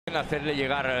hacerle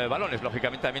llegar balones,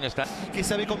 lógicamente también está. Que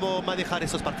sabe cómo manejar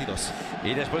esos partidos.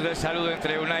 Y después del saludo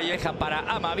entre Unai y Eja para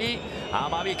Amavi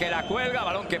que la cuelga,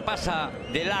 balón que pasa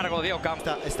de largo de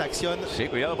Ocampo. Esta acción. Sí,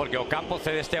 cuidado porque Ocampo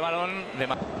cede este balón de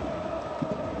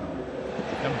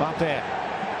Мбаппе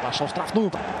пошел в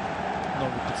штрафную.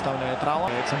 Ногу подставляет Рала.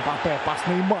 Мбаппе, пас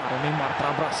Неймару. Неймар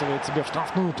пробрасывает себе в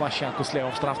штрафную площадку.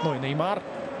 Слева в штрафной Неймар.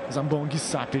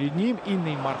 Замбонгиса перед ним. И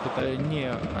Неймар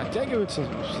не оттягивается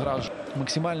сразу же.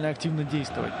 Максимально активно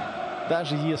действовать.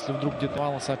 Даже если вдруг где-то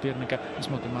мало соперника.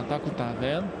 Смотрим атаку.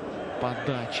 Тавен.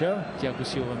 Подача. Тиаго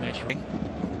Силва мяч.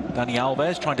 Dani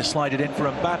Alves trying to slide it in for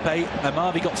Mbappe.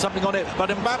 Amavi got something on it,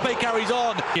 but Mbappe carries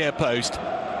on. Near post.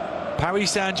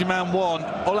 Paris Saint-Germain 1,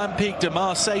 Olympique de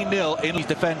Marseille 0 in his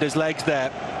defenders' legs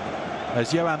there.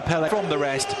 As Johan Pele from the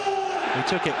rest. He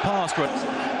took it past the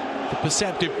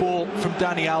perceptive ball from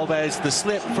Dani Alves, the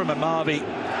slip from Amavi.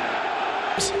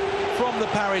 From the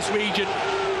Paris region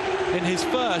in his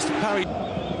first Paris.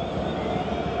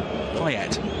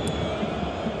 Payet.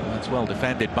 That's well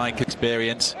defended by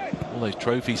experience. All those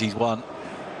trophies he's won.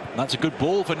 And that's a good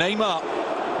ball for Neymar.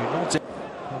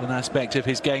 An aspect of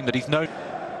his game that he's known.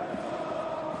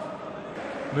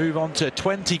 Move on to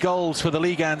 20 goals for the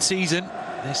Ligue 1 season.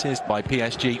 This is by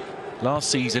PSG last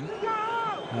season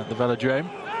at the Velodrome.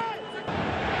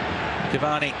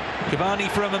 Cavani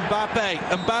from Mbappe.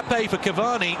 Mbappe for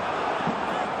Cavani.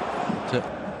 To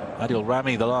Adil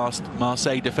Rami, the last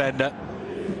Marseille defender.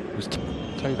 It was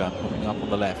Tovan popping up on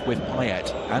the left with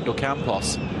Payet and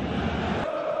Ocampos.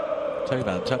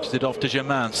 Tovan touches it off to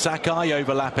Germain. Sakai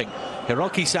overlapping.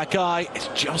 Hiroki Sakai is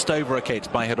just over a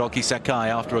hit by Hiroki Sakai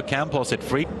after Ocampos had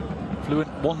free. Fluent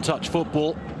one-touch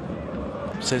football,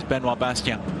 says Benoit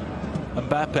Bastien.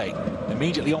 Mbappe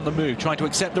immediately on the move, trying to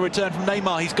accept the return from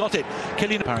Neymar. He's got it.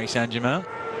 Kylian. Paris Saint-Germain.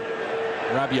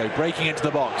 Rabiot breaking into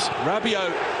the box.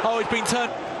 Rabiot. Oh, it's been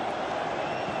turned.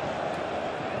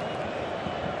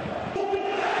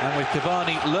 And with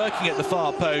Cavani lurking at the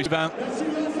far post.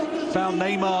 Found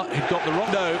Neymar, who got the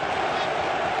wrong no.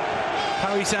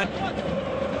 Paris Saint.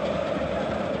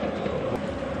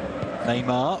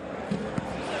 Neymar.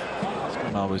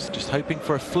 I was just hoping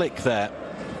for a flick there.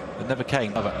 It never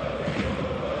came. Neymar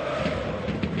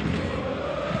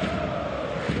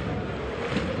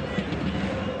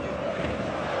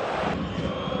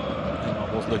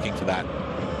was looking for that.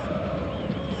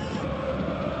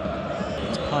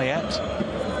 It's Payet.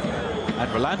 And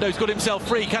Rolando's got himself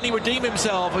free. Can he redeem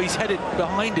himself? He's headed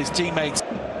behind his teammates.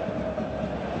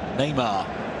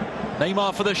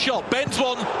 Neymar for the shot. Bent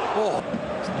one. Oh,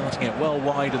 starting it well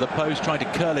wide of the post, trying to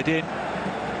curl it in.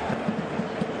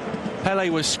 Pele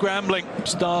was scrambling.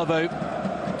 Gustavo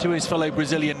to his fellow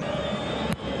Brazilian.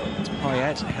 It's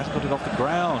Payet. He has got it off the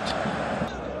ground.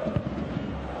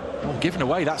 Oh, given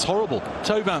away. That's horrible.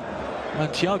 Tovan and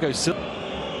Thiago Silva.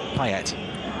 Payet.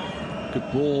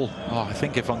 Good ball. Oh, I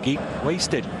think if Anguille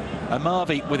wasted.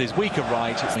 Amavi with his weaker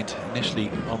right.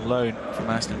 Initially on loan from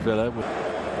Aston Villa.